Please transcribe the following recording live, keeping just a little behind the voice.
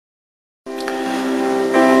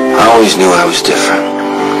always knew I was different.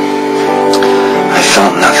 I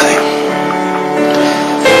felt nothing.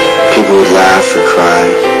 People would laugh or cry.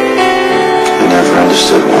 I never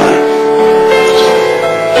understood why.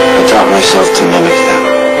 I taught myself to mimic them.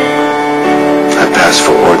 I passed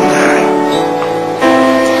for ordinary.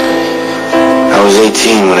 I was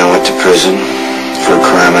 18 when I went to prison for a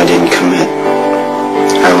crime I didn't commit.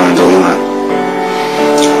 I learned a lot.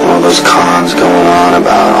 All those cons going on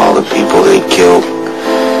about all the people they'd killed.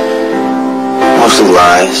 Mostly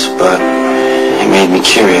lies, but it made me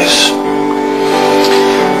curious.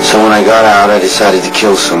 So when I got out, I decided to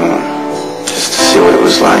kill someone, just to see what it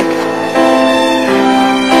was like.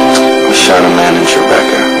 I shot a man in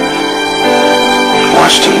Tribeca.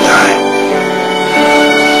 Watched him die.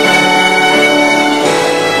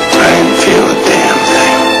 I didn't feel a damn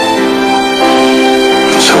thing.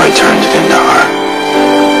 So I turned it into art.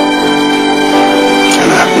 And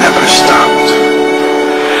I've never stopped.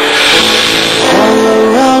 All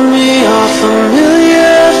around me are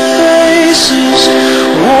familiar faces,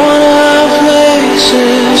 worn out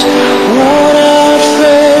places, worn out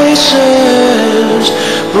faces,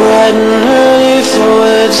 brighten her